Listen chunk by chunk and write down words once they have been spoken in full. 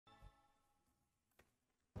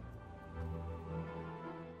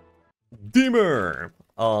Deemer!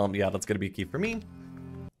 Yeah, that's gonna be key for me.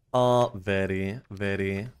 Very,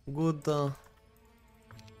 very good.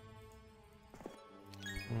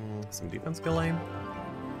 Some defense killing.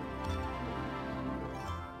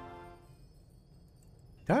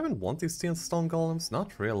 Do I even want these stone golems?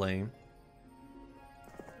 Not really.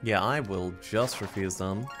 Yeah, I will just refuse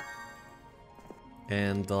them.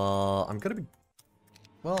 And, I'm gonna be...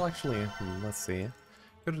 Well, actually, let's see.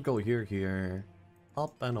 Gonna go here,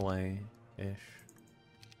 up and away-ish.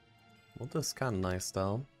 Well, this is kinda nice,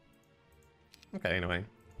 though. Okay, anyway.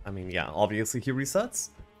 I mean, yeah, obviously he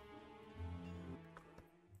resets.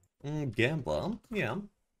 Gambler, yeah.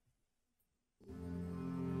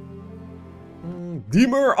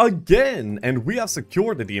 Deemer again! And we have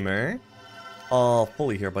secured the Deemer.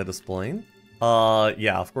 Fully here by this point.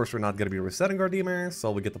 Yeah, of course we're not gonna be resetting our Deemer,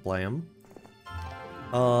 so we get to play him.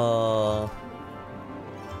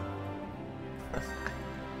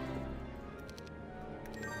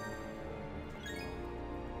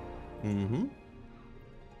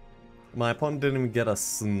 My opponent didn't even get a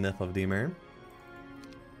sniff of Deemer.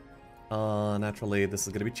 Naturally, this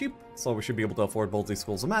is gonna be cheap, so we should be able to afford both these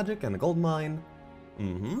schools of magic and a gold mine.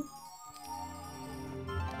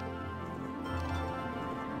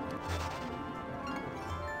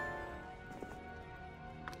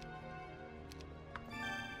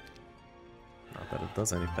 Not that it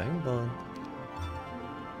does anything, but...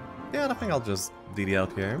 Yeah, I think I'll just DD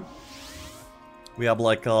out here. We have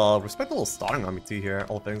like a respectable starting army too here,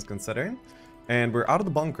 all things considered. And we're out of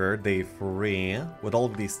the bunker, day 3, with all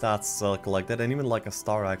of these stats collected, and even like a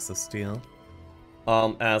star access steal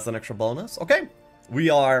as an extra bonus. Okay, we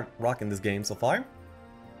are rocking this game so far.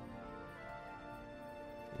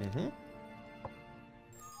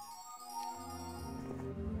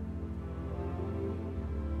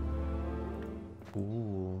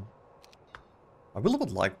 Ooh. I really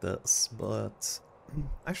would like this, but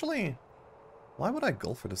actually, why would I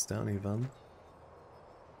go for this down even?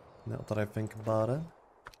 Now that I think about it.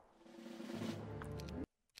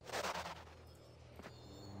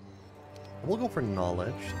 We'll go for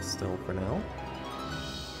knowledge still for now.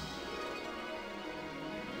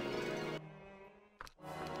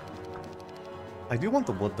 I do want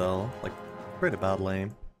the wood though, like pretty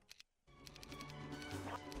badly.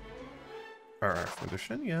 Earth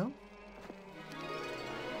edition, yeah.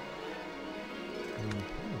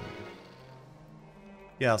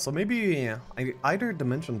 Yeah, so maybe I either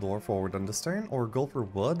dimension door forward on this turn or go for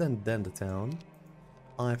wood and then the town.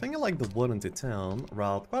 I think I like the wood into town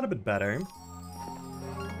route quite a bit better.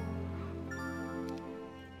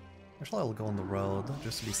 Actually, I'll go on the road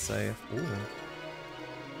just to be safe. Ooh.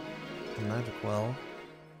 A magic well.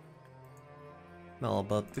 No,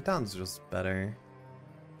 but the town's just better.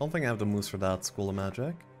 Don't think I have the moves for that school of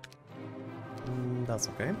magic. That's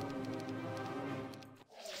okay.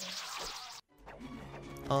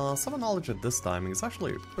 7 knowledge at this timing is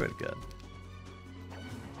actually pretty good.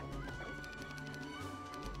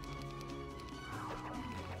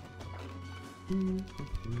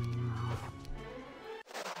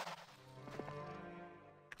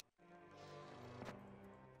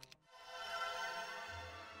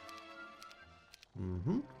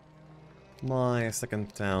 My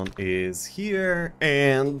second town is here,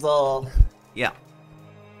 and yeah.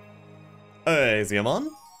 Hey, Ziamon.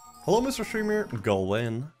 Hello, Mr. Streamer. Go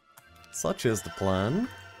in. Such is the plan.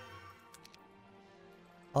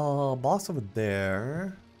 Boss over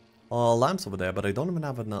there. Lamps over there, but I don't even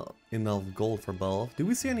have enough gold for both. Do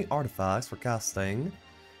we see any artifacts for casting?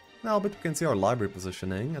 No, but we can see our library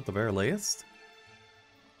positioning at the very least.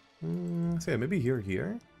 So yeah, maybe here.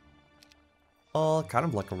 Kind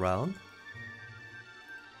of like a route.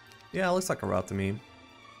 Yeah, it looks like a route to me.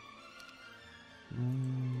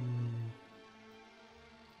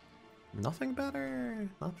 Nothing better?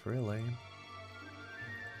 Not really.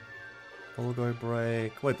 Fulgoy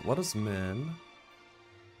break. Wait, what is min?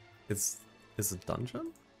 Is it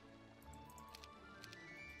dungeon?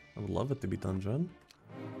 I would love it to be dungeon.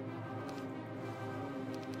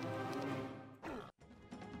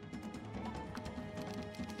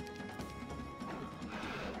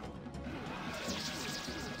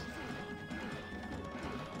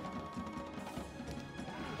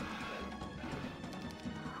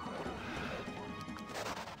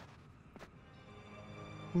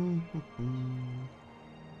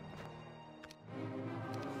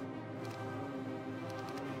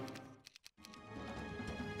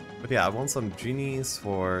 But yeah, I want some genies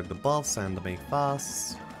for the buffs and the make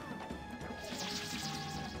fast.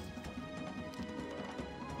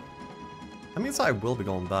 That means I will be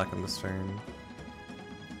going back on this turn.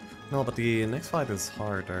 No, but the next fight is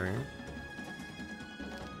harder.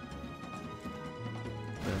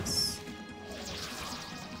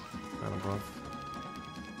 rough.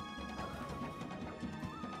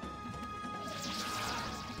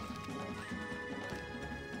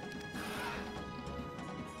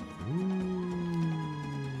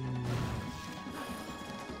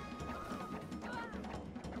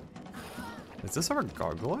 Is this our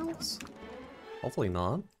gargoyles? Hopefully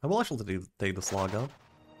not. I will actually take the slug up.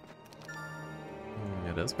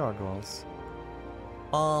 It is gargoyles.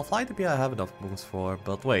 Fly TP I have enough moves for,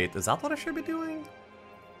 but wait, is that what I should be doing?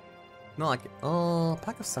 No, like,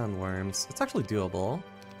 pack of sandworms. It's actually doable.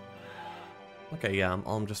 Okay, yeah,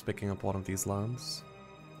 I'm just picking up one of these lamps.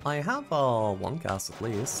 I have, one cast at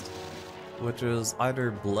least, which is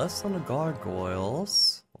either Bless on the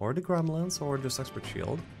Gargoyles, or the Gremlins, or just Expert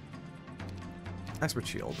Shield. Expert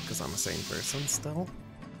Shield, because I'm a sane person still.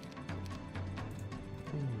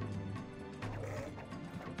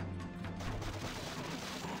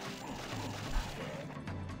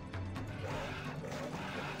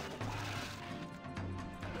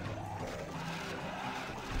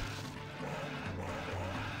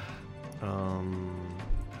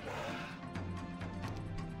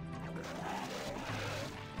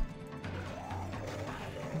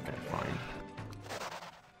 Okay, fine.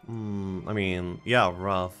 I mean, yeah,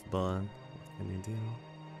 rough, but what can you do?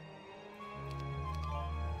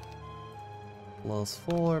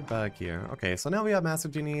 +4 back here. Okay, so now we have Master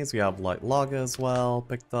Genies, we have Light Log as well,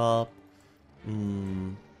 picked up.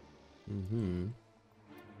 We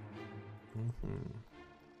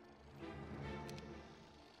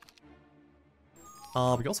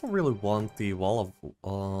also really want the Wall of,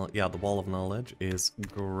 yeah, the Wall of Knowledge is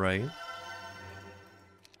great.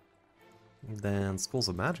 Then Schools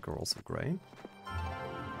of Magic are also great.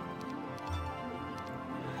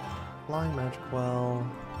 Flying Magic Well.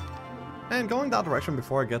 And going that direction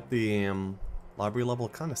before I get the library level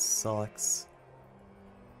kind of sucks.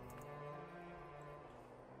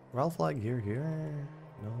 Ralph Flag here?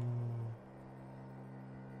 No.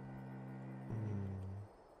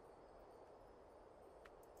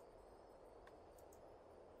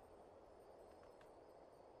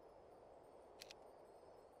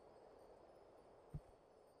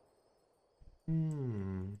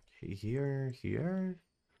 Here?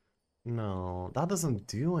 No, that doesn't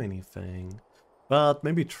do anything. But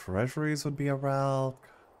maybe treasuries would be a route.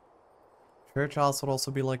 Church house would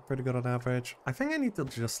also be like pretty good on average. I think I need to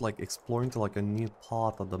just like explore into like a new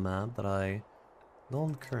part of the map that I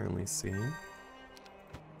don't currently see.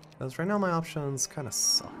 Because right now my options kind of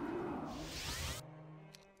suck.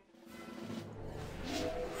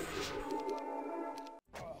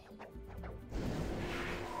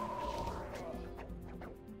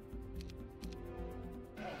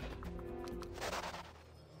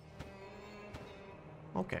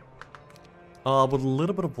 Okay. With a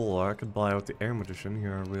little bit of war, I could buy out the Air Magician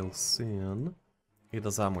here real soon. He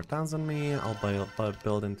does have more towns than me. I'll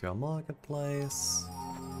build into a marketplace.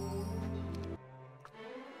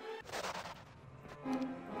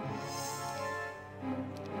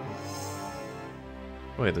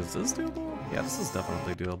 Wait, is this doable? Yeah, this is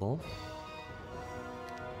definitely doable.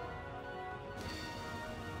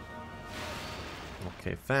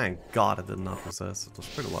 Okay, thank God it did not resist. It was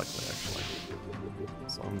pretty likely, actually.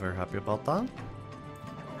 So I'm very happy about that.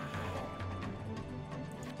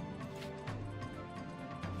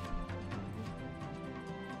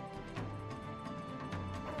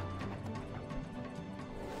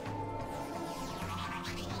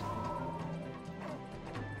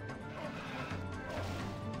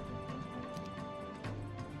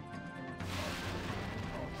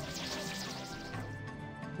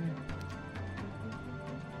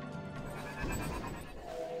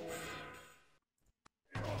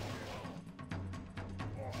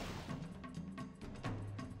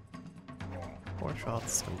 Four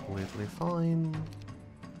shots, completely fine.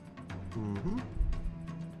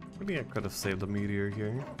 Maybe I could have saved the meteor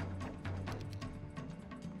here.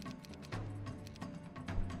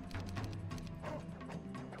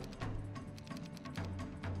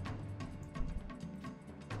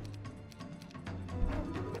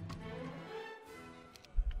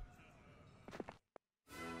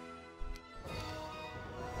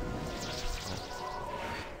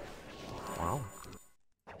 Wow.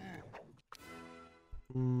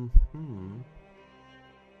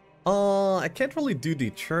 I can't really do the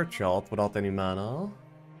church alt without any mana.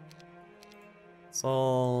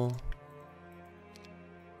 So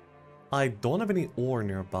I don't have any ore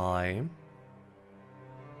nearby.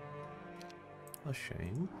 A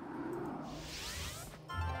shame.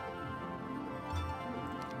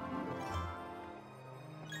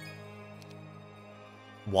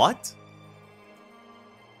 What?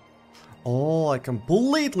 Oh, I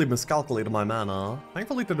completely miscalculated my mana.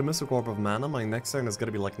 Thankfully to the Mystic Orb of Mana, my next turn is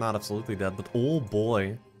gonna be like not absolutely dead, but oh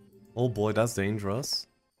boy. Oh boy, that's dangerous.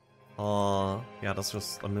 Yeah, that's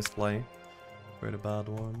just a misplay. Pretty bad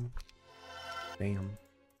one. Damn.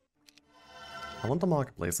 I want the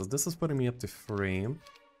marketplaces. This is putting me up to 3.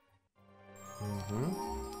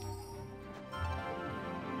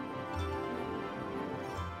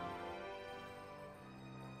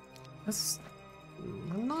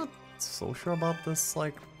 I'm not so sure about this,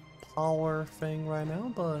 like, power thing right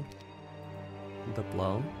now, but... The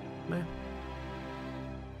blow? Meh.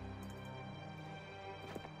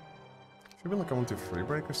 Should be like I want to free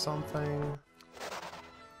break or something.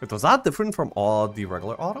 Wait, was that different from the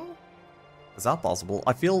regular auto? Is that possible?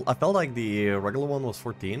 I felt like the regular one was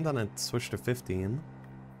 14, then it switched to 15.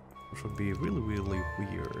 Which would be really, really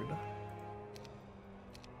weird.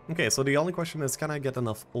 Okay, so the only question is, can I get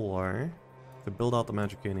enough ore to build out the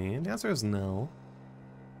magic uni? The answer is no.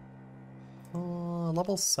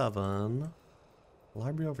 Level 7.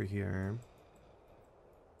 Library over here.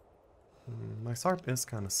 My start is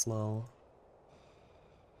kind of slow.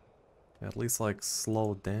 At least like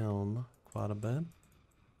slow down quite a bit.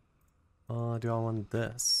 Do I want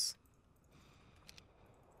this?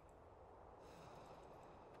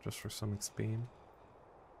 Just for some XP?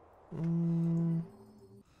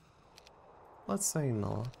 Let's say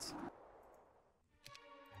not.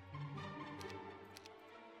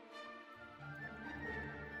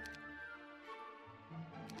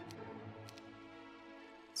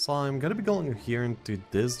 So I'm gonna be going here into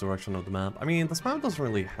this direction of the map. I mean, this map doesn't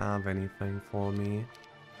really have anything for me.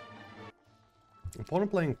 If I'm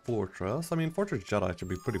playing Fortress, I mean, Fortress Jedi should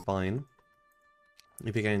be pretty fine.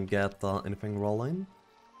 If you can get anything rolling.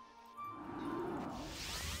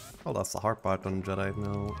 Oh, that's the hard part on Jedi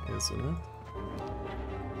now, isn't it?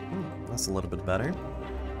 That's a little bit better.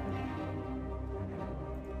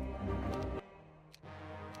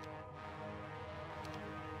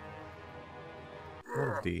 One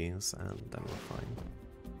of these, and then we're fine.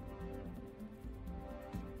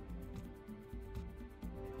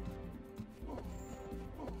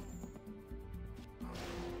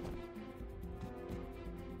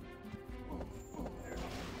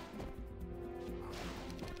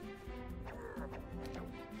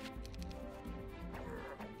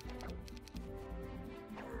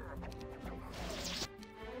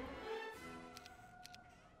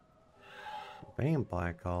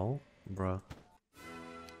 Vampire call, bruh.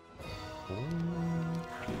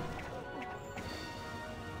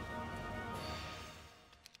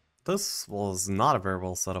 This was not a very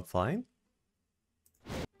well set up fight.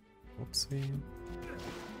 Whoopsie.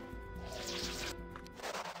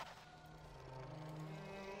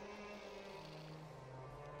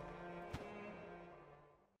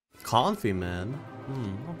 Comfy, man.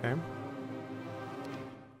 Okay.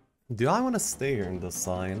 Do I want to stay here in this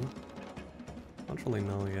side? I don't really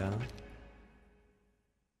know yet.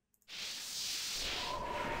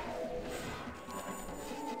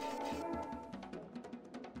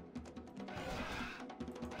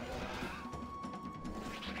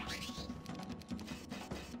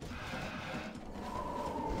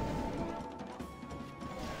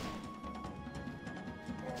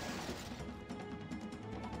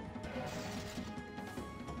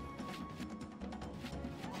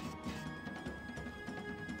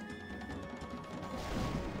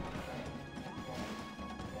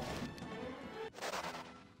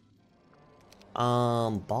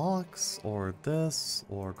 Box, or this,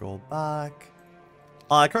 or go back.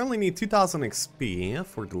 I currently need 2000 XP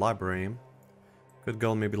for the library. Could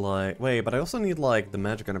go maybe like... Wait, but I also need like the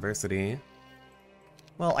Magic University.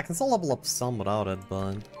 Well, I can still level up some without it,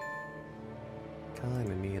 but...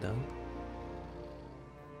 kinda need it.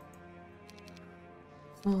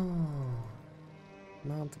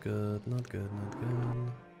 Not good, not good, not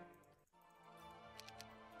good.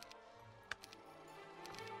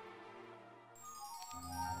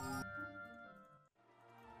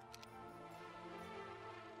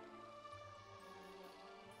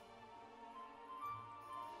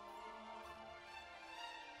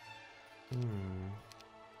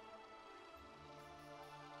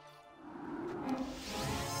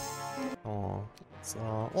 Oh,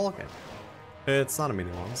 so, well, okay. It's not a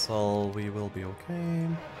mini one, so we will be okay.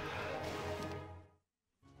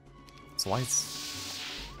 So why it's...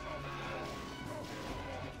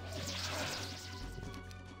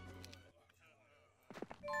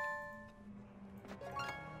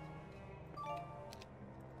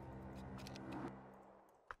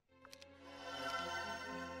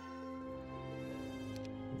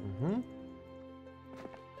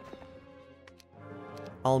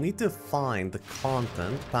 I'll need to find the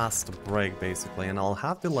content past the break, basically, and I'll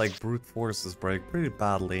have to, like, brute force this break pretty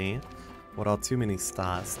badly without too many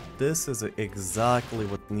stats. This is exactly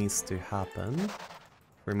what needs to happen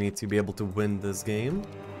for me to be able to win this game.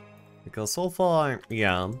 Because so far,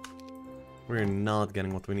 yeah, we're not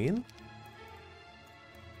getting what we need.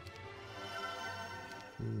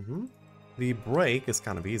 The break is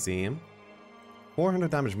kind of easy.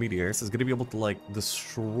 400 damage meteors is going to be able to, like,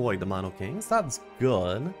 destroy the Mono Kings. That's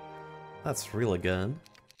good. That's really good.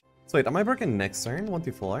 So wait, am I breaking next turn? 1,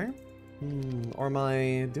 2, 4? Or am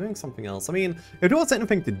I doing something else? I mean, if there was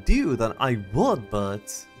anything to do, then I would,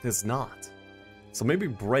 but there's not. So maybe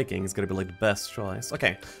breaking is going to be, like, the best choice.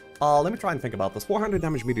 Okay, let me try and think about this. 400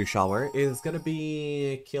 damage meteor shower is going to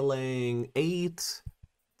be killing 8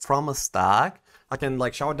 from a stack. I can,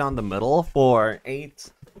 like, shower down the middle for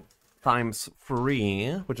 8 times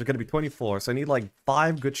 3, which is going to be 24. So I need, like,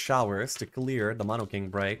 5 good showers to clear the Mono King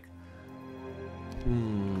break.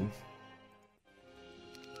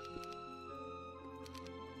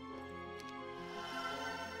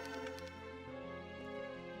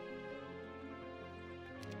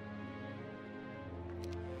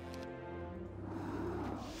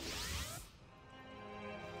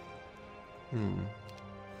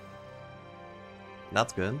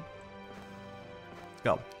 That's good. Let's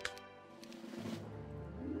go.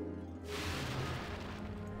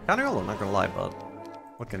 Kinda yellow, not gonna lie, but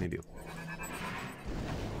what can you do?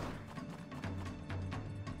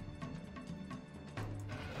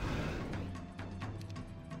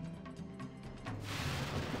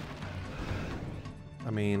 I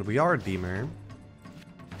mean, we are a Deemer.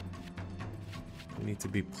 We need to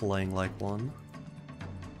be playing like one.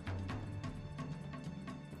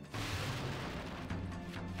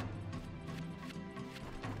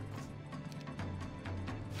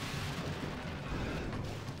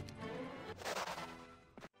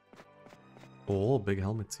 Oh, big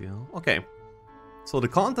helmets, yeah. Okay. So the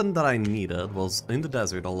content that I needed was in the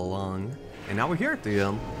desert all along. And now we're here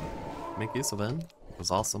to make use of it. It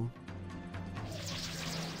was awesome.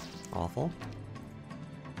 Awful.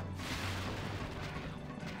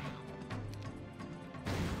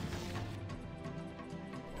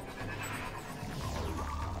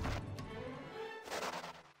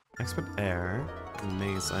 Expert air.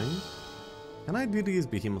 Amazing. Can I do these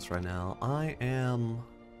behemoths right now? I am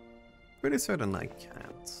pretty certain I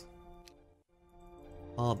can't.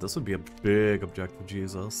 Oh, this would be a big objective,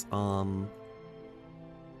 Jesus.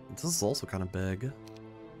 This is also kind of big.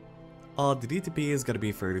 The DTP is gonna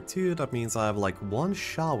be 32, that means I have like 1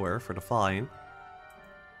 shower for the fight.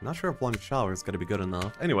 Not sure if 1 shower is gonna be good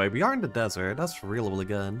enough. Anyway, we are in the desert, that's really, really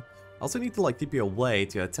good. I also need to like TP away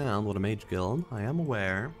to a town with a mage guild, I am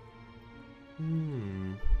aware.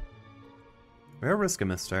 Very risky,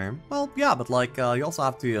 mister. Well, yeah, but like, you also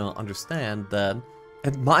have to understand that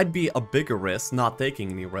it might be a bigger risk not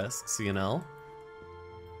taking any risks, you know?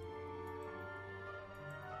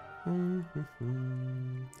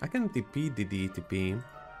 I can TP the DTP.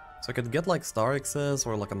 So I could get like Star X's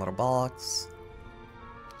or like another box.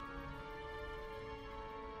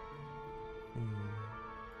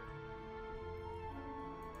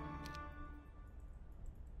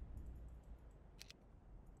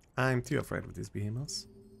 I'm too afraid of these behemoths.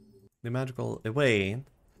 The magical... wait.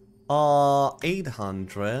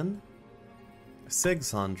 800.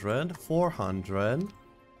 600. 400.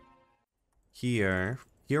 Here.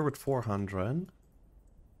 Here with 400.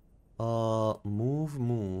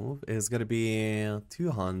 Move is gonna be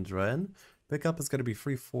 200. Pickup is gonna be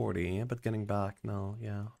 340, but getting back, no,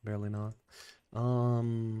 yeah, barely not.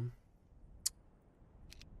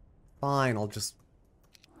 Fine, I'll just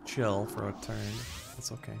chill for a turn.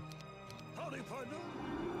 That's okay.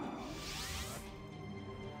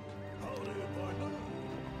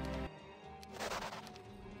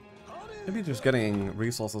 Maybe just getting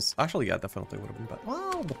resources. Actually, yeah, definitely would have been better.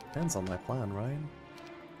 Well, depends on my plan, right?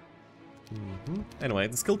 Anyway,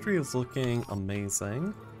 the skill tree is looking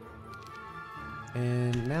amazing.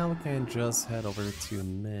 And now we can just head over to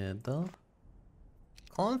mid.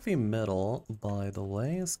 Comfy middle, by the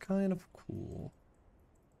way, is kind of cool.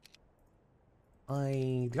 Do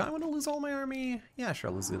I want to lose all my army? Yeah,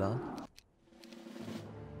 sure, let's do that.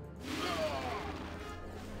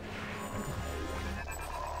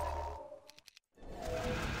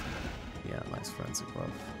 Yeah, nice frenzy growth.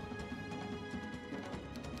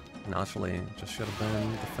 Naturally, just should have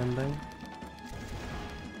been defending.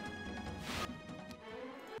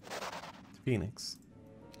 Phoenix.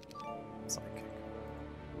 Psychic.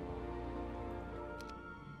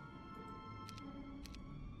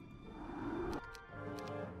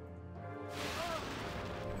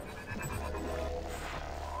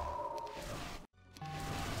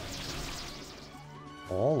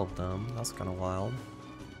 all of them. That's kind of wild.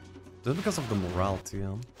 Just because of the morality.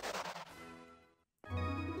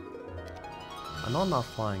 I know I'm not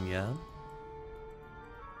flying yet.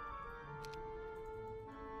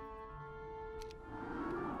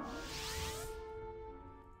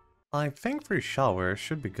 I think free shower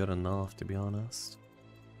should be good enough, to be honest.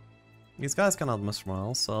 These guys cannot miss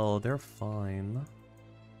morale, so they're fine.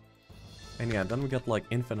 And yeah, then we get like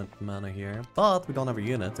infinite mana here, but we don't have a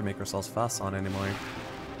unit to make ourselves fast on anymore.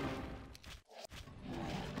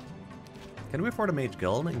 Can we afford a mage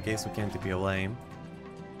guild in case we can't TP away?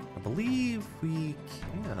 I believe we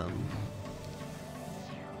can.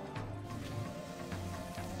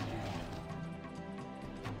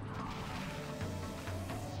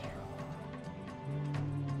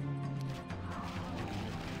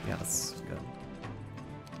 Yeah, that's good.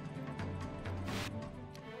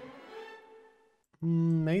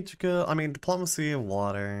 Mage guild, I mean diplomacy and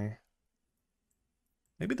water.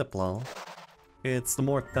 Maybe Diplo. It's the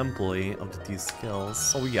more temple-y of the two skills.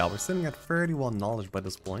 So yeah, we're sitting at 31 knowledge by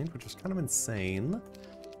this point, which is kind of insane.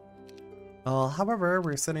 However,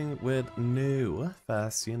 we're sitting with no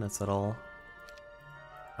fast units at all.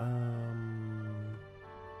 Yeah,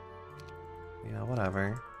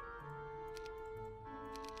 whatever.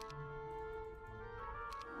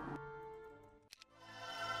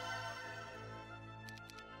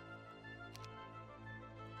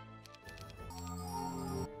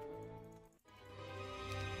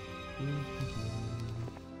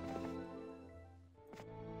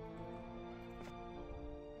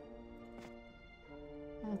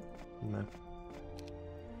 No.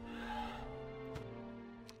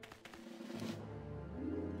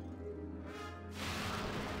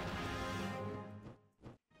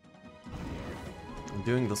 I'm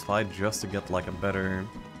doing this fight just to get like a better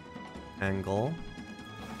angle.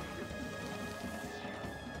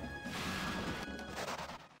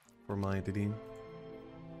 For my DD.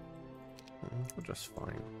 We're just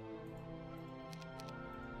fine.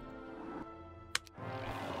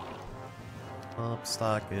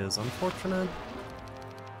 Upstack is unfortunate.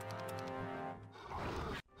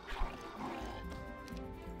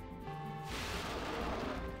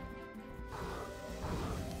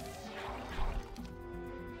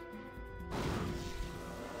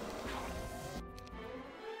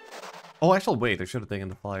 Oh, actually, wait, I should have taken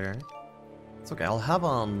the fire. It's okay, I'll have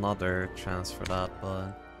another chance for that,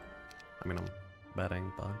 but... I mean, I'm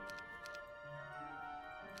betting, but...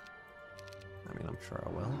 I mean, I'm sure I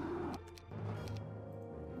will.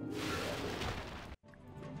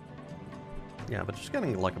 Yeah, but just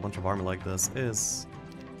getting like a bunch of armor like this is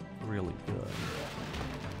really good.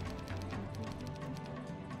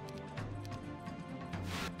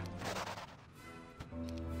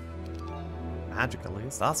 Magic at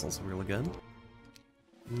least, that's also really good.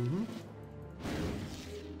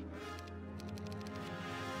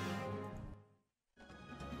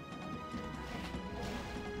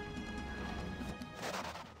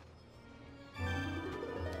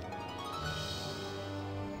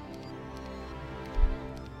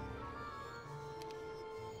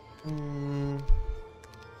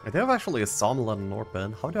 I do have actually a Somnolent and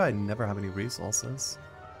Orpid. How do I never have any resources?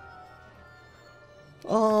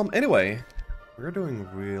 Anyway, we're doing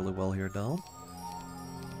really well here though.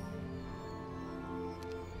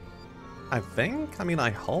 I think, I mean, I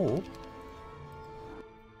hope.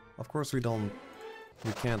 Of course we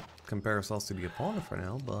can't compare ourselves to the opponent for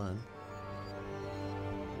now, but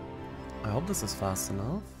I hope this is fast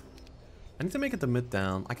enough. I need to make it to mid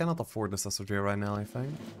down. I cannot afford this SOJ right now, I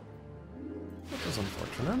think. Which is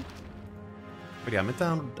unfortunate. But yeah, mid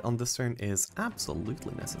down on this turn is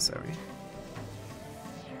absolutely necessary.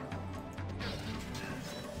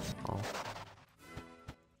 Oh.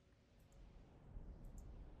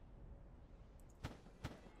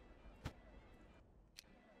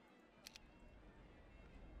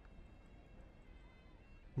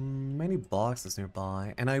 Many boxes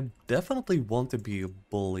nearby, and I definitely want to be a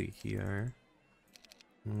bully here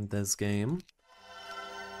in this game.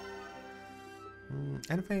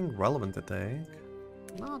 Anything relevant to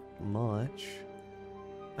take? Not much.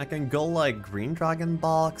 I can go like Green Dragon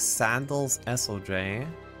Box, Sandals, SOJ,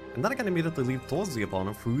 and then I can immediately leap towards the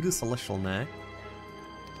opponent through the Celestial Neck.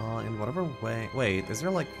 In whatever way... Wait, is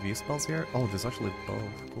there like view spells here? Oh, there's actually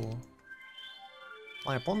both. Cool.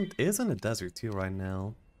 My opponent is in the desert too right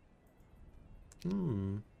now.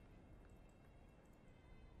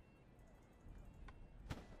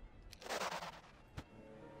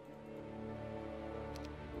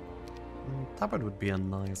 Tabard would be a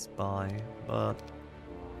nice buy, but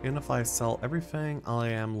even if I sell everything, I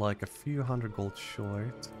am like a few hundred gold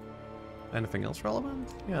short. Anything else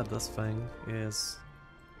relevant? Yeah, this thing is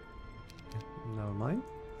Never mind.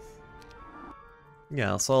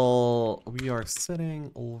 Yeah, so we are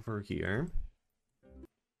sitting over here.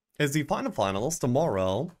 Is the finals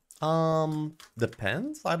tomorrow?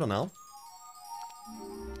 Depends? I don't know.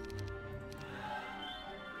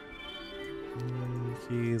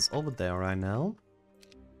 He's over there right now.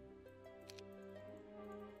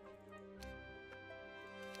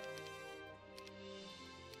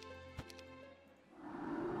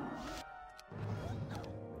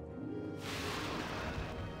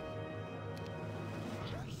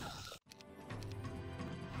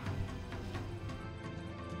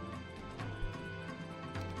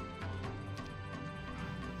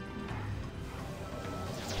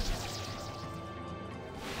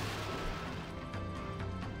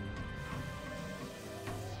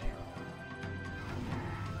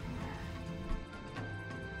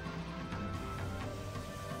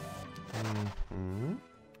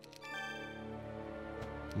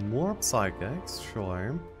 More psychics,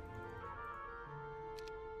 sure.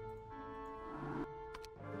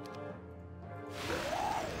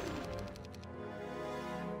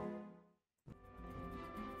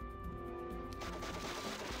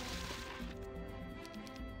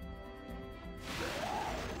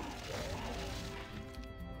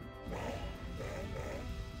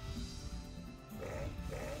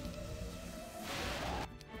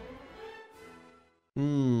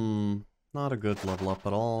 Not a good level up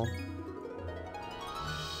at all.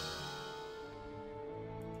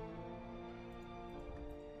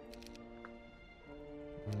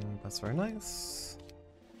 That's very nice.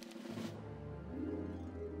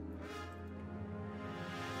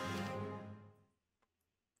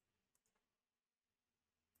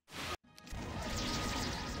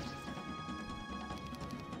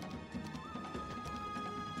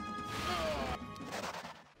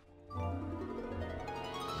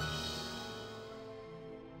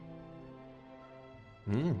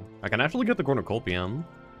 I can actually get the cornucopium.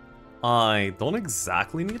 I don't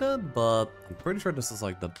exactly need it, but I'm pretty sure this is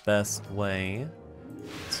like the best way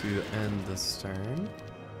to end this turn.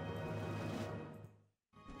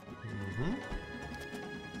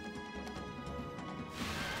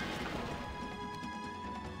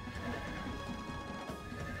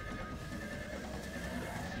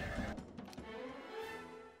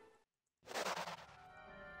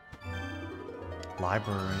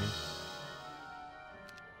 Library.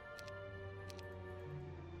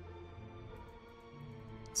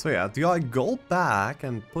 So yeah, do I go back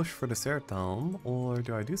and push for this air dome, or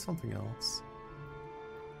do I do something else?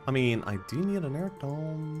 I mean, I do need an air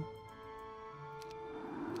dome.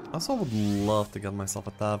 I also would love to get myself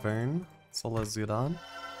a tavern, so let's do that.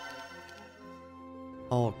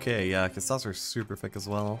 Okay, yeah, because those are super thick as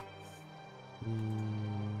well.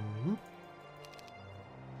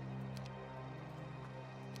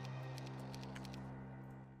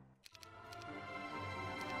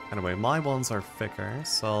 Anyway, my ones are thicker,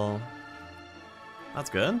 so that's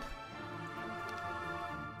good.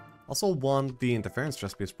 Also want the interference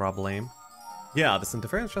chest piece probably. Yeah, this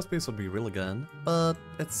interference chest piece would be really good, but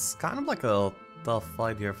it's kind of like a tough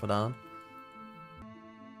fight here for that.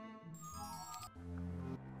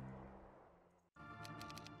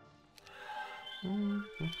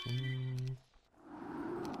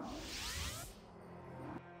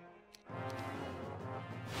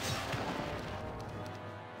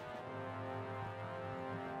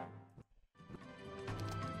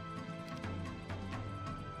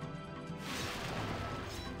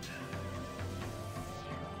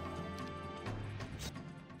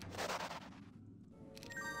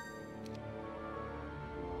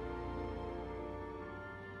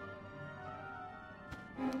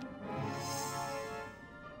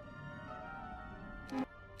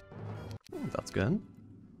 That's good.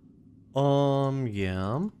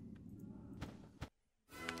 Yeah.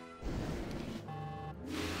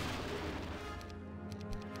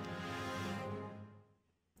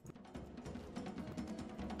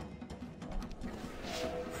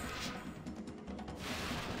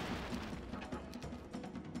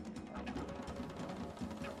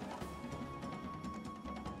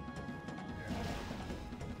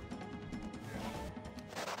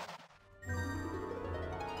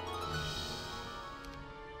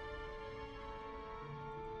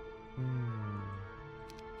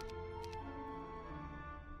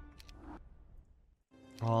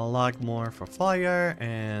 I'll lag more for fire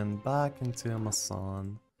and back into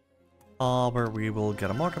Masan. Where we will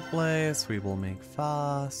get a marketplace, we will make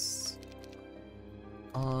fast.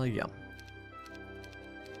 Yeah.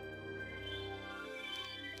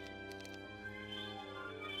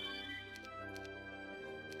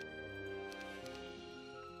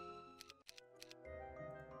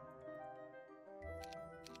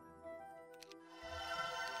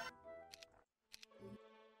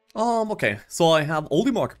 Okay, so I have all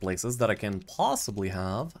the marketplaces that I can possibly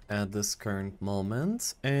have at this current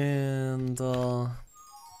moment, and,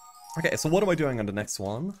 okay, so what am I doing on the next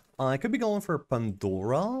one? I could be going for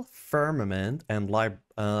Pandora, Firmament, and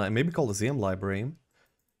maybe Coliseum Library.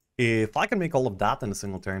 If I can make all of that in a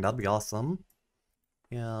single turn, that'd be awesome.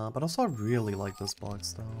 Yeah, but also I really like this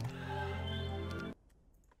box, though.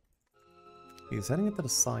 He's heading into the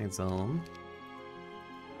side zone.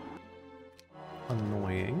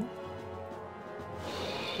 Annoying.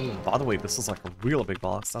 Ooh, by the way, this is like a real big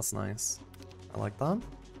box. That's nice. I like that.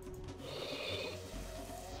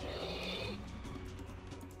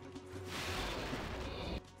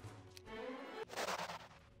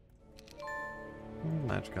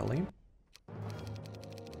 Magically.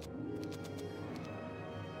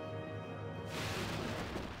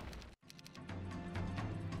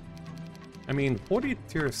 I mean, 40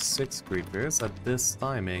 tier 6 creatures at this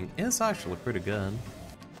timing is actually pretty good.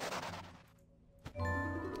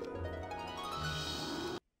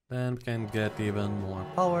 Then we can get even more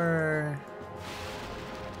power.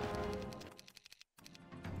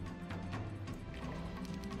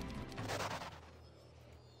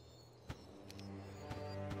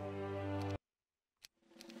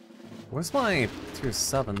 Where's my tier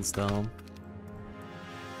 7s though?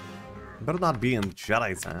 Better not be in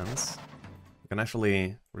Jedi's hands. You can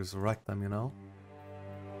actually resurrect them, you know?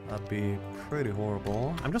 That'd be pretty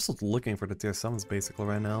horrible. I'm just looking for the tier 7s basically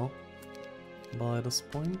right now. By this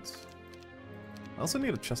point. I also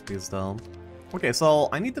need a chest piece though. Okay, so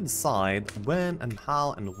I need to decide when and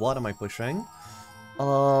how and what am I pushing.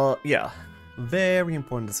 Yeah. Very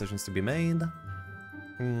important decisions to be made.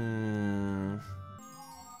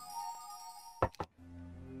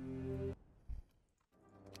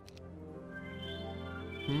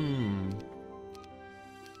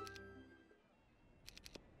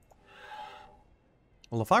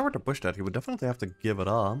 Well, if I were to push that, he would definitely have to give it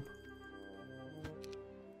up.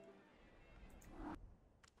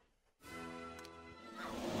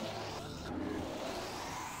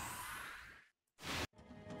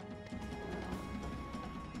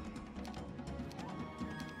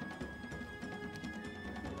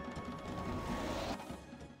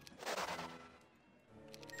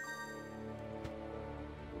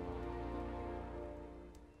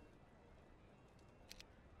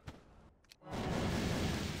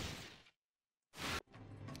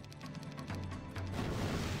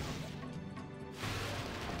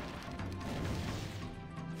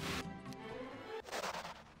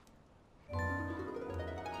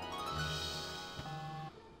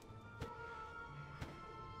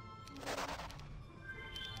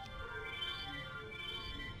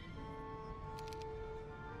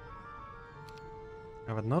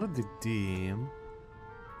 I have another DD.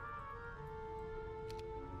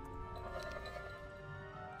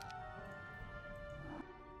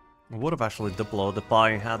 I would have actually deployed if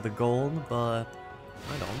I had the gold, but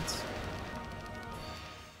I don't.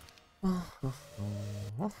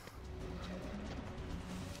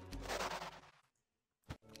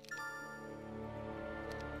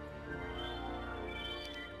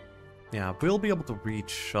 Yeah, we'll be able to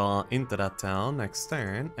reach into that town next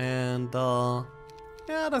turn, and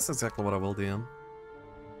yeah, that's exactly what I will do.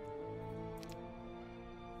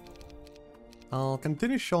 I'll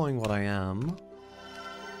continue showing what I am.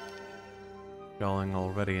 Showing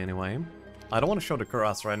already anyway. I don't want to show the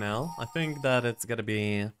Kuras right now. I think that it's gonna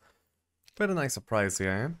be a pretty nice surprise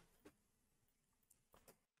here.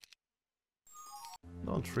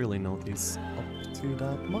 Don't really know if he's up to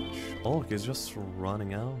that much. Oh, he's just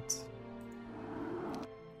running out.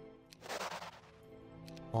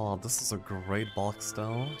 Oh, this is a great box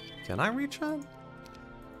though. Can I reach it?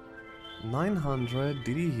 900,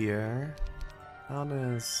 DD here. How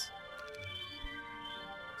is...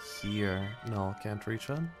 here? No, can't reach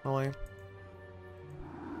it. No way.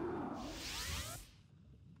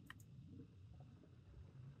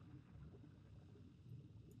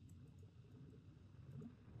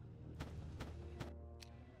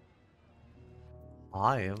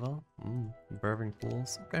 Five? Birthing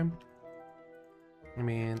pools. Okay. I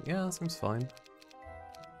mean, yeah, seems fine.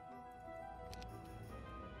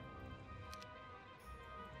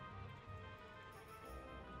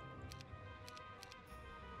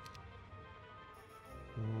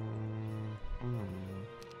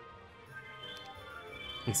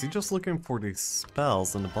 Is he just looking for these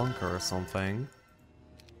spells in the bunker or something?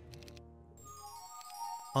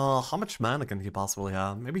 How much mana can he possibly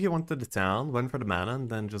have? Maybe he went to the town, went for the mana, and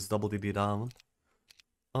then just double DD'd out.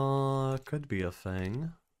 Could be a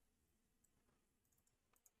thing.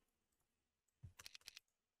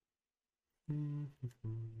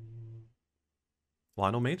 Why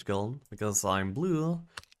no Mage Guild? Because I'm blue,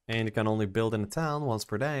 and you can only build in a town once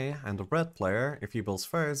per day, and the red player, if he builds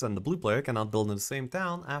first, and the blue player cannot build in the same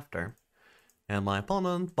town after. And my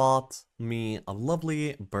opponent bought me a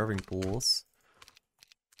lovely birthing pools.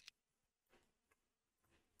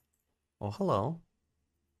 Oh, hello.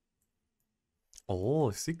 Oh,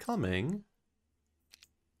 is he coming?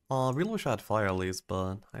 I really wish I had fire leaves,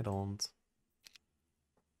 but I don't.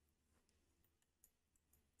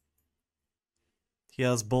 He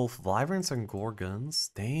has both Wyverns and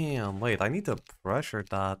Gorgons. Damn, wait, I need to pressure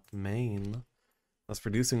that main that's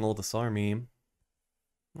producing all this army.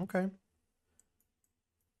 Okay.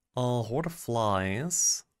 Horde of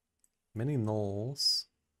Flies. Many Gnolls.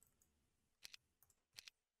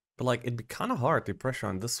 But like, it'd be kind of hard to pressure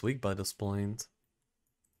on this week by this point.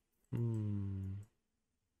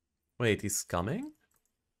 Wait, he's coming?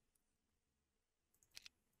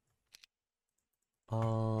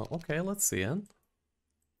 Okay, let's see it.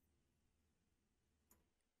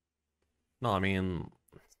 No, I mean,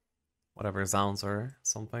 whatever, Zounds or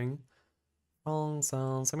something. Wrong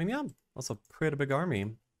sounds. I mean, yeah, that's a pretty big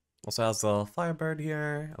army. Also has a Firebird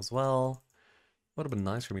here as well. Would have been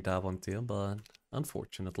nice for me to have one too, but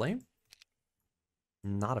unfortunately,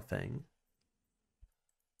 not a thing.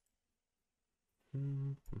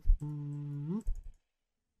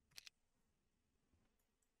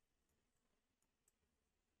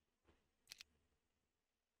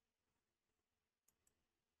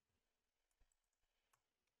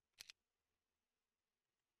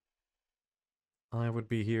 I would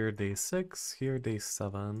be here day 6, here day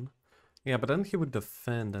 7. Yeah, but then he would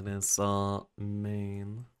defend in his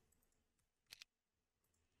main.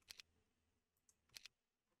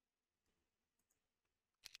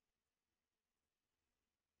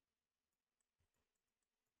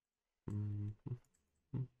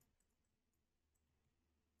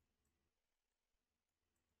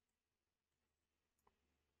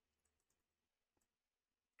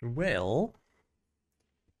 Well,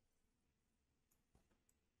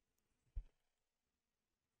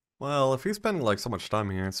 if he's spending like so much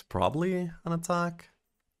time here, it's probably an attack.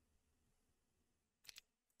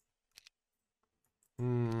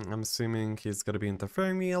 I'm assuming he's gonna be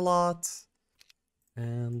interfering me a lot.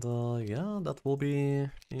 And yeah, that will be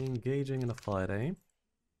engaging in a fight, eh?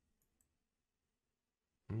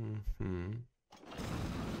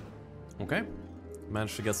 Okay,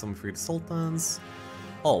 managed to get some freed sultans.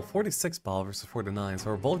 Oh, 46 power versus 49,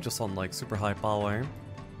 so we're both just on like super high power.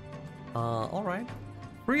 Alright.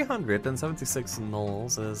 376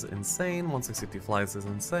 Gnolls is insane, 162 flies is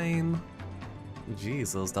insane.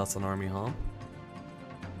 Jesus, that's an army, huh?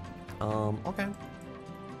 Okay.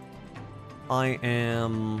 I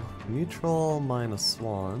am neutral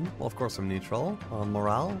 -1. Well, of course I'm neutral.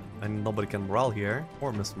 Morale, and nobody can morale here,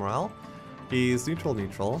 or miss morale. He's neutral.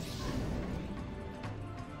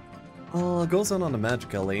 Goes in on the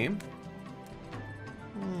Magic Alley.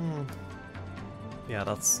 Yeah,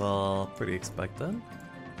 that's pretty expected.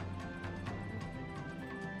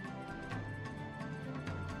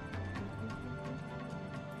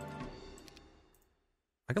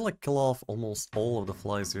 I can like kill off almost all of the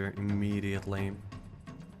flies here immediately.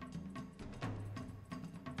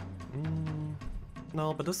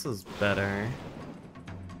 No, but this is better.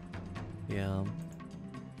 Yeah.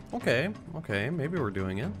 Okay, maybe we're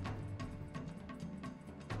doing it.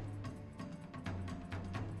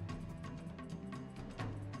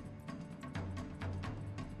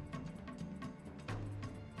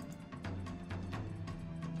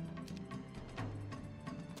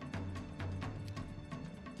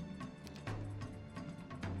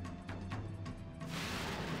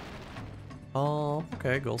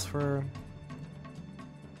 Okay, goes for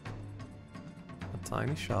a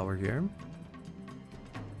tiny shower here.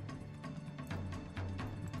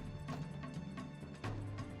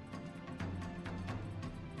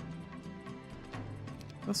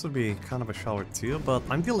 This would be kind of a shower too, but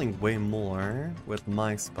I'm dealing way more with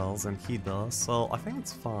my spells than he does, so I think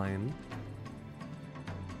it's fine.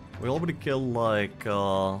 We already killed like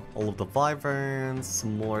all of the Wyverns,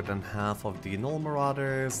 more than half of the Gnoll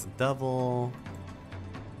Marauders, the Devil.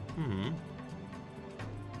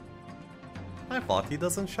 I thought he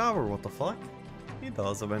doesn't shower, what the fuck? He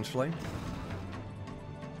does eventually.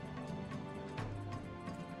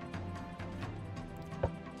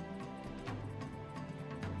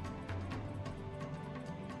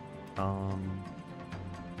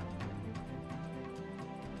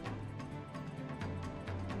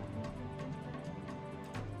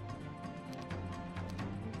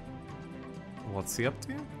 What's he up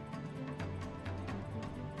to?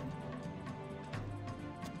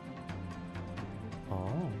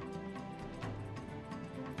 Oh.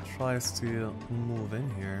 tries to move in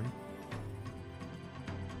here.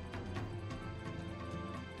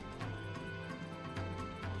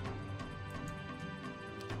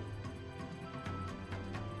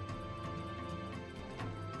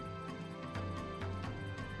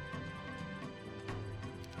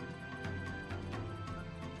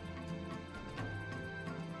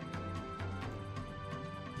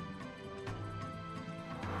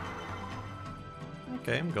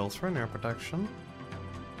 Okay, goes for an air protection.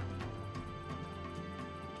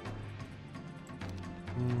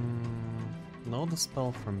 No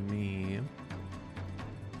dispel from me.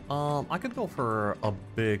 I could go for a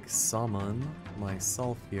big summon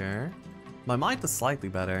myself here. My might is slightly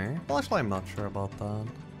better. Well, actually, I'm not sure about that.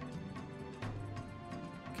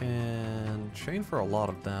 Can chain for a lot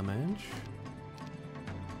of damage.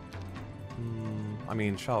 I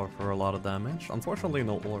mean, shower for a lot of damage. Unfortunately,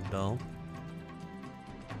 no orb though.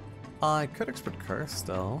 I could expert curse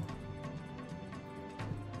though.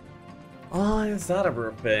 Oh, is that ever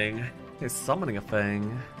a thing? Is summoning a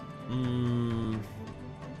thing?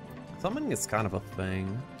 Summoning is kind of a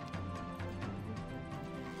thing.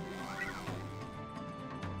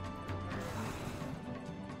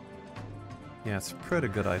 Yeah, it's pretty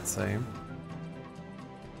good, I'd say.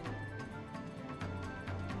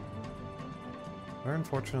 Very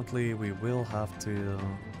unfortunately, we will have to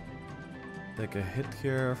take a hit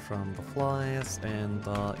here from the flies, and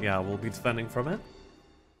yeah, we'll be defending from it.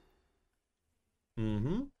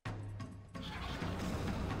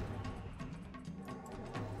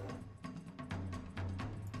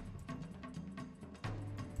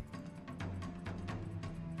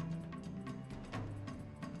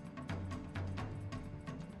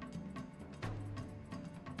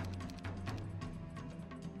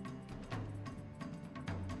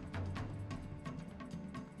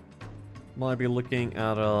 Might be looking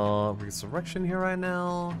at a resurrection here right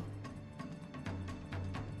now.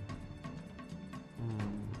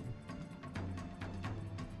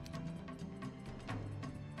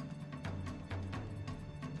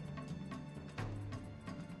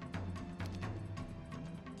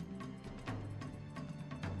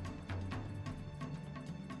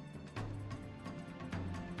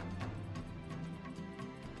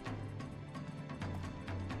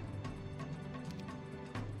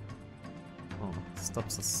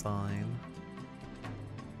 Stops a sign.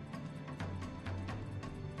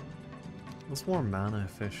 What's more mana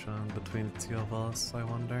efficient between the two of us, I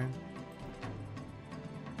wonder?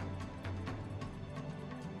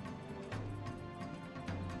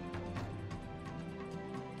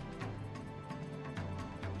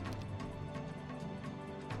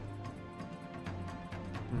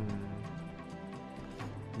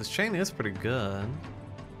 This chain is pretty good.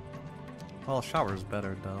 Well, shower's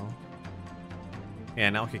better though. Yeah,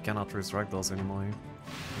 now he cannot resurrect those anymore,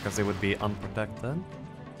 because they would be unprotected.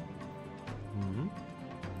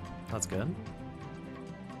 That's good.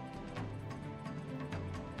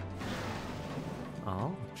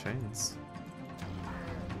 Oh, chains.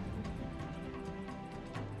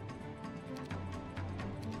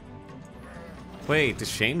 Wait, the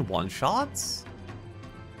chain one-shots?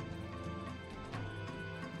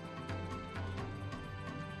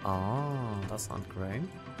 Oh, that's not great.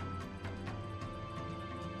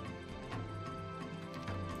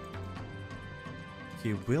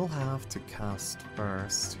 He will have to cast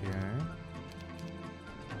first here.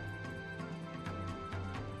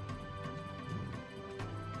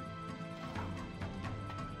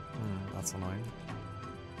 That's annoying.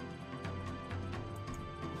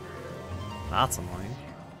 That's annoying.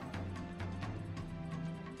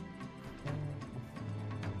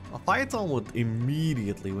 A Phyton would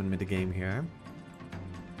immediately win me the game here.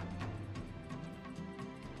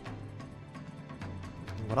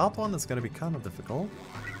 Without one, it's gonna be kind of difficult.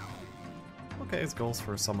 Okay, it goes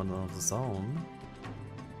for someone of his own.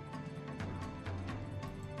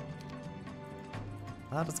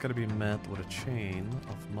 That is gonna be met with a chain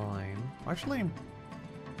of mine. Actually,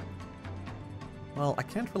 well, I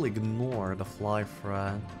can't really ignore the fly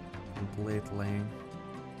threat completely.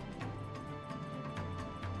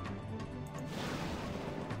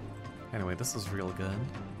 Anyway, this is real good.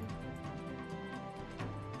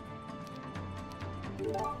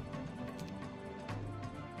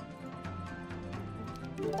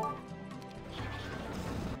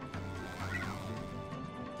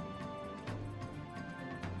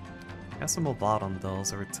 Guess I'm about on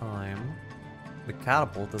those every time. The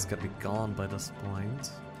catapult is gonna be gone by this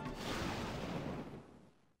point.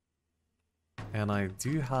 And I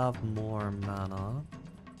do have more mana.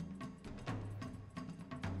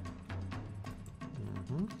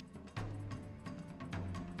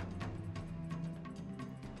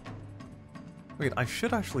 Wait, I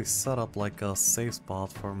should actually set up like a save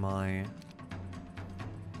spot for my...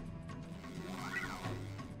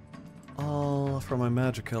 for my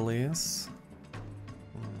magic Elise.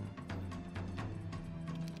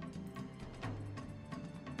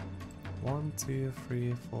 1, 2,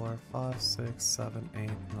 3, 4, 5, 6, 7, 8,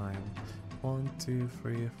 9. 1, 2,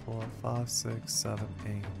 3, 4, 5, 6, 7,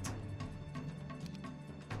 8.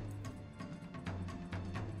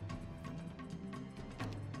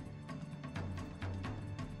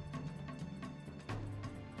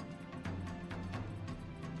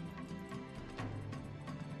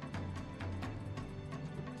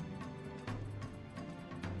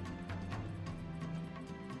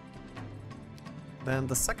 Then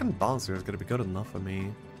the second bouncer is gonna be good enough for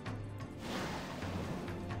me.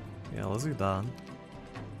 Yeah, let's do that.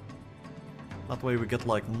 That way we get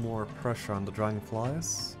like more pressure on the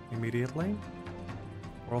dragonflies immediately.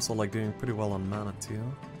 We're also like doing pretty well on mana too.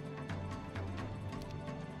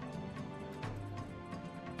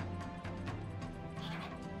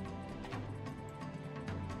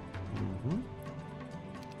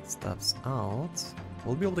 Steps out.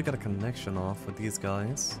 We'll be able to get a connection off with these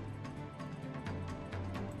guys.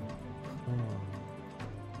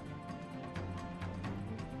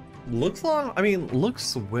 Looks like, I mean,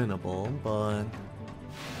 looks winnable, but...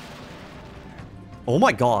 Oh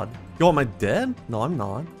my god. Yo, am I dead? No, I'm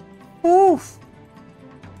not. Oof!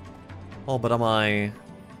 Oh, but am I...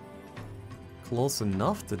 close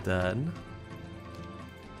enough to dead?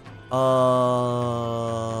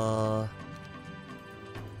 I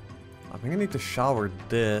think I need to shower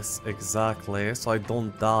this exactly, so I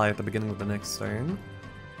don't die at the beginning of the next turn.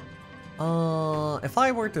 If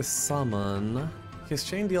I were to summon... His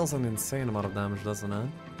chain deals an insane amount of damage, doesn't it?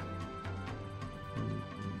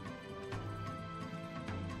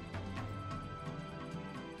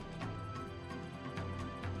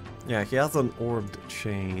 Yeah, he has an orbed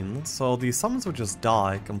chain, so the summons would just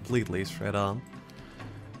die completely straight up.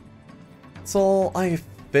 So I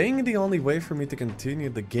think the only way for me to continue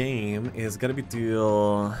the game is gonna be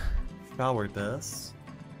to shower this.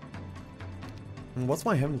 And what's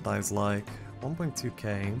my hypnotize like?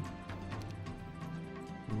 1.2k.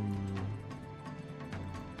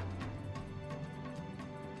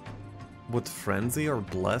 Would Frenzy or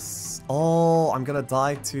Bless? Oh, I'm gonna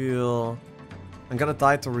die to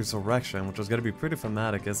Resurrection, which is gonna be pretty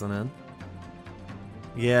thematic, isn't it?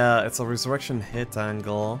 Yeah, it's a Resurrection hit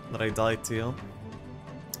angle that I die to.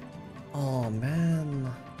 Oh man.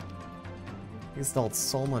 He's dealt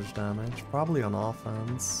so much damage, probably on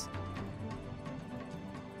offense.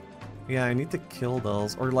 Yeah, I need to kill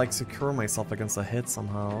those, or like secure myself against a hit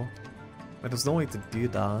somehow. But there's no way to do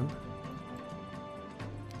that.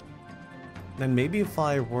 Then maybe if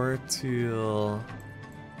I were to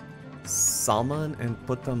summon and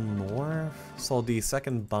put them north, so the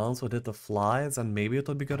second bounce would hit the flies, and maybe it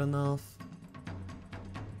would be good enough.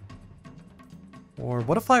 Or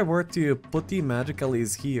what if I were to put the magic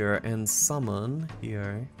Elise here and summon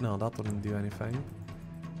here? No, that wouldn't do anything.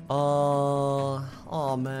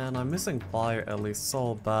 Oh man, I'm missing Fire Elise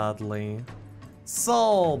so badly.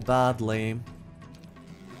 So badly.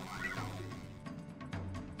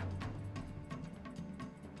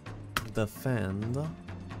 Defend.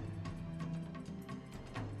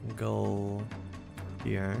 Go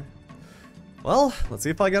here. Well, let's see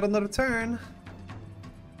if I get another turn.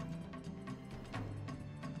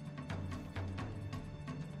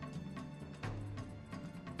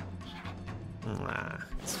 Nah,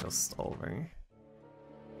 it's just over.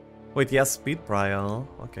 Wait, he has speed prio.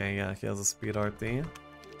 Okay, yeah, he has a speed RT.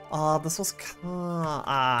 This was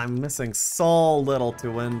I'm missing so little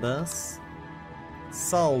to win this.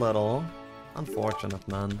 So little. Unfortunate,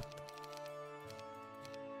 man.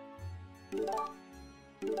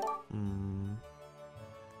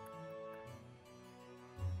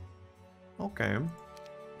 Okay.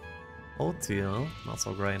 OTL, not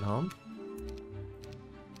so great, huh?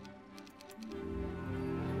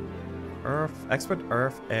 Earth, expert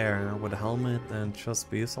Earth Air with a helmet and just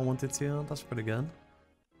beast on 122, that's pretty good.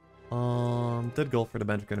 Did go for the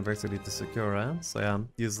Magic University to secure it, so yeah,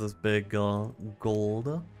 use this big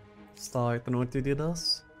gold start in order to do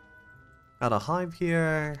this. Had a hive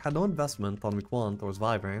here, had no investment on week 1 towards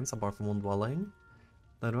Vibrance apart from one dwelling.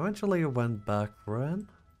 Then eventually went back for it.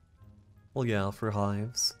 Well yeah, for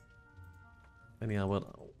hives. And yeah, with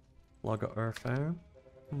log of Earth Air.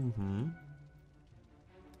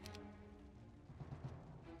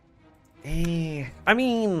 I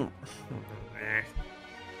mean...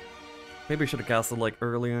 Maybe I should have casted like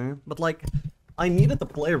earlier, but like, I needed to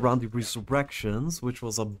play around the Resurrections, which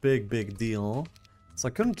was a big deal. So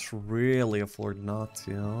I couldn't really afford not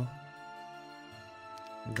to.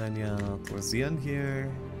 And then yeah, towards the end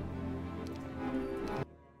here.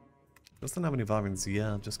 Doesn't have any Vyverns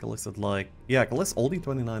yet, just collected like... Yeah, collects all the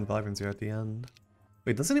 29 Vyverns here at the end.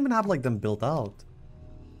 Wait, doesn't even have like them built out.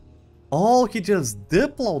 Oh, he just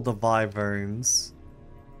diploed the Wyverns.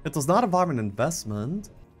 It was not a Wyvern investment.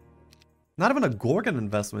 Not even a Gorgon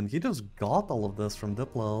investment. He just got all of this from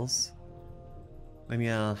Diplos. And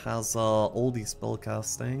yeah, has all the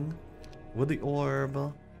spellcasting with the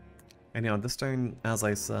orb. And yeah, this turn, as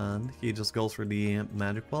I said, he just goes for the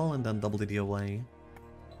magic well and then double the away.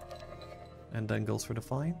 And then goes for the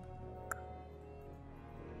fight.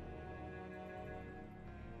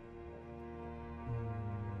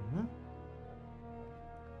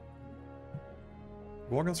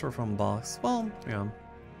 Gorgons were from box. Well, yeah.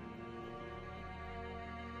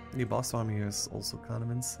 The box army here is also kind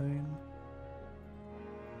of insane.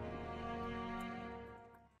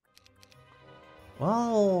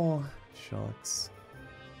 Wow, shucks.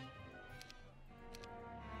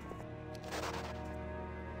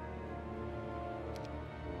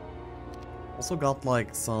 Also got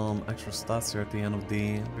like some extra stats here at the end of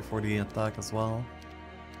before the attack as well.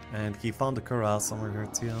 And he found the Kuras somewhere here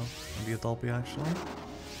too, in the Utopia actually.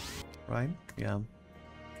 Right? Yeah.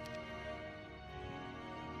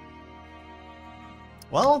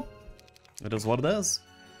 Well, it is what it is.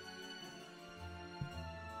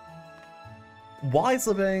 Wise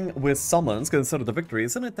living with summons considered a victory,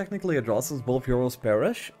 isn't it technically a draw since both heroes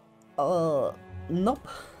perish? Nope.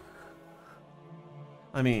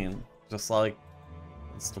 I mean, just like,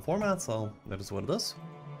 it's the format, so that is what it is.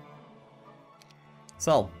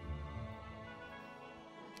 So,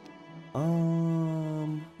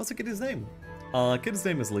 what's the kitty's name? Kitty's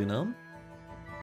name is Lena.